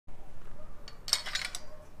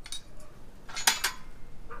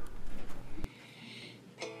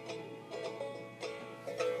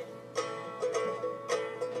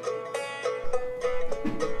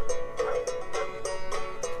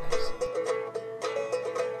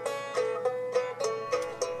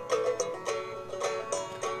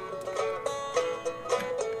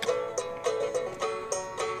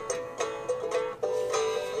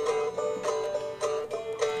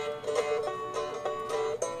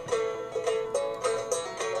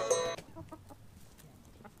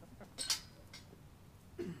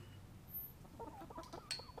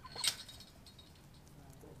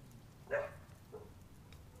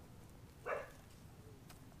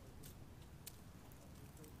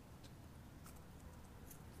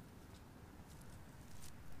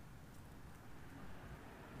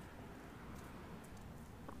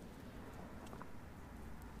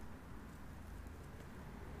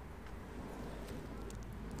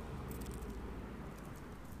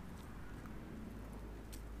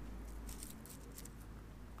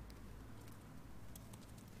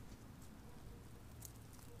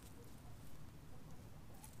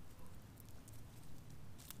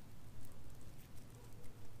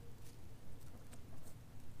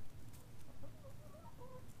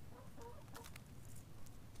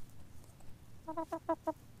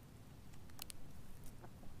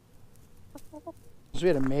So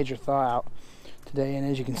we had a major thaw out today, and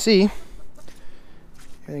as you can see,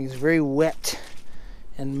 everything is very wet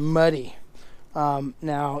and muddy.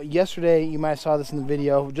 Now, yesterday, you might have saw this in the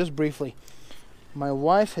video, just briefly. My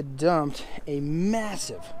wife had dumped a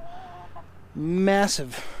massive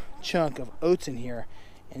chunk of oats in here,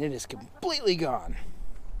 and it is completely gone.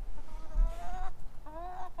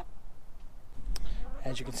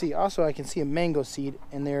 As you can see, also I can see a mango seed,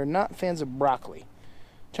 and they're not fans of broccoli.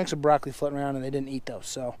 Chunks of broccoli floating around, and they didn't eat those,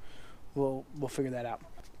 so we'll figure that out.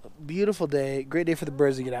 A beautiful day, great day for the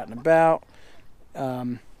birds to get out and about,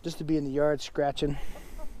 just to be in the yard scratching.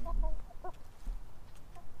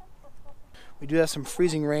 We do have some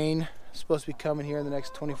freezing rain supposed to be coming here in the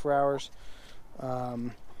next 24 hours,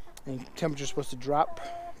 and temperature's supposed to drop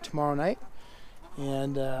tomorrow night.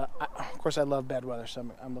 And of course, I love bad weather, so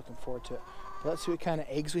I'm looking forward to it. But let's see what kind of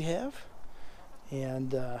eggs we have,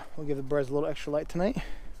 and we'll give the birds a little extra light tonight.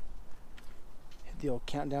 Hit the old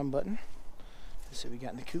countdown button. Let's see what we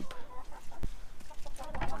got in the coop.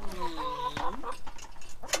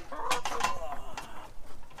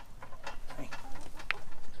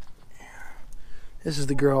 This is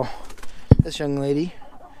the girl. This young lady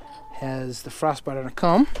has the frostbite on her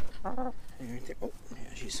comb. Oh, yeah,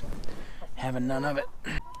 she's having none of it.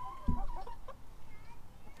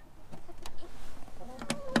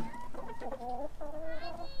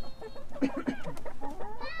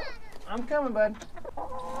 I'm coming, bud.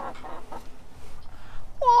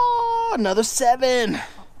 Oh, another 7.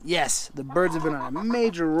 Yes, the birds have been on a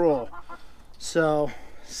major roll. So,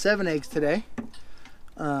 7 eggs today.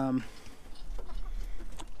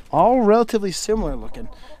 All relatively similar looking.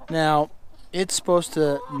 Now, it's supposed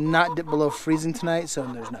to not dip below freezing tonight, so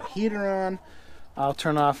there's no heater on. I'll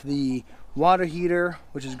turn off the water heater,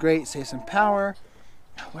 which is great, save some power.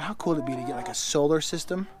 Well, how cool would it be to get like a solar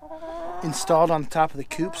system installed on the top of the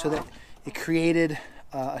coop so that it created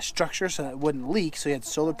a structure so that it wouldn't leak, so you had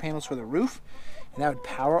solar panels for the roof, and that would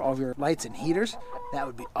power all of your lights and heaters. That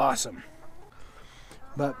would be awesome.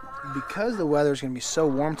 But because the weather is going to be so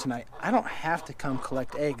warm tonight, I don't have to come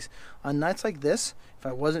collect eggs. On nights like this, if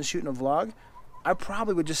I wasn't shooting a vlog, I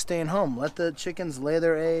probably would just stay at home. Let the chickens lay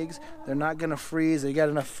their eggs. They're not going to freeze. They got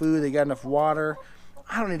enough food. They got enough water.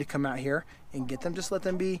 I don't need to come out here and get them. Just let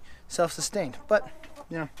them be self-sustained. But,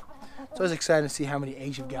 you know, it's always exciting to see how many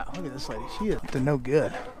eggs you've got. Look at this lady. She is up to no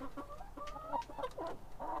good.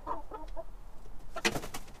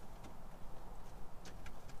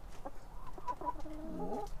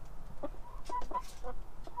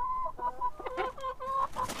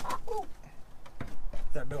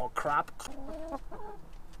 That big old crop.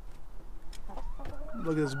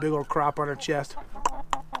 Look at this big old crop on her chest.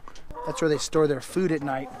 That's where they store their food at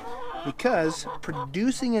night, because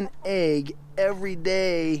producing an egg every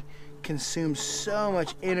day consumes so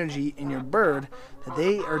much energy in your bird that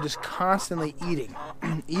they are just constantly eating.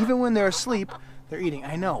 Even when they're asleep, they're eating.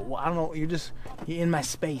 I know. Well, I don't know. You're in my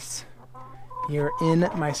space. You're in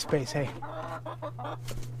my space. Hey.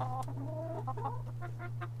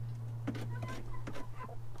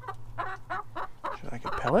 Should I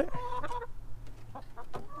get a pellet?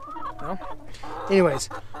 No? Anyways,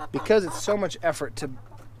 because it's so much effort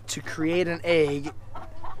to create an egg,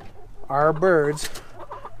 our birds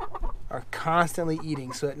are constantly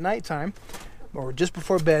eating. So at nighttime, or just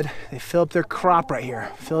before bed, they fill up their crop right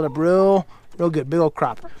here. Fill it up real good, big old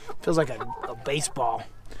crop. Feels like a baseball.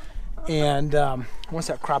 And once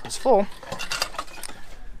that crop is full,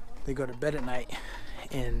 they go to bed at night,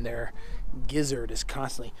 and their gizzard is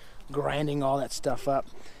constantly grinding all that stuff up,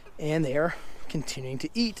 and they are continuing to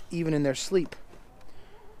eat even in their sleep.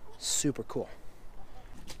 Super cool.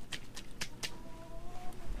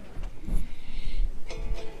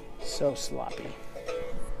 So sloppy.